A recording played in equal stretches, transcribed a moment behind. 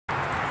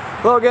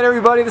Hello again,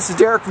 everybody. This is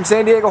Derek from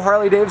San Diego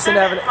Harley-Davidson.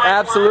 I have an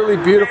absolutely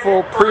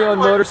beautiful pre-owned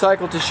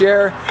motorcycle to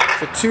share.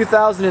 It's a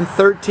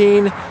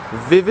 2013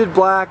 Vivid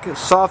Black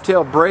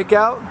Softail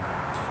Breakout.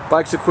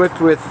 Bike's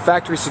equipped with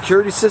factory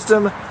security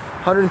system,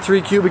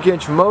 103 cubic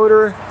inch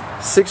motor,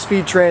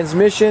 6-speed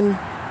transmission,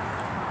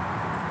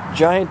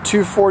 giant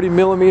 240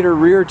 millimeter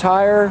rear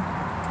tire,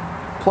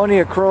 plenty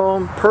of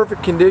chrome,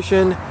 perfect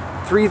condition,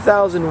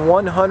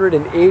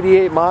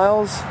 3,188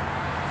 miles,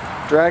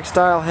 drag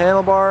style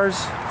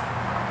handlebars.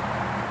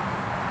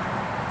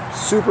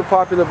 Super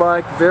popular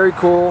bike, very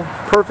cool,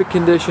 perfect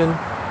condition,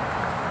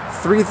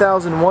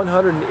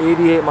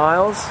 3,188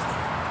 miles.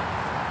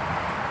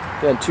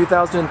 Again,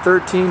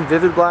 2013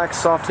 Vivid Black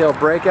Softail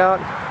Breakout,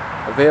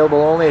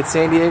 available only at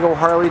San Diego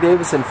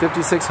Harley-Davidson,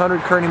 5600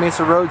 Kearny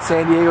Mesa Rd,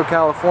 San Diego,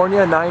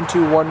 California,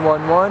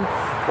 92111,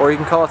 or you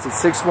can call us at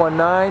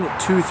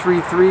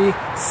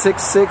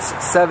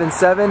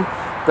 619-233-6677.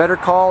 Better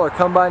call or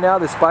come by now,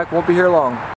 this bike won't be here long.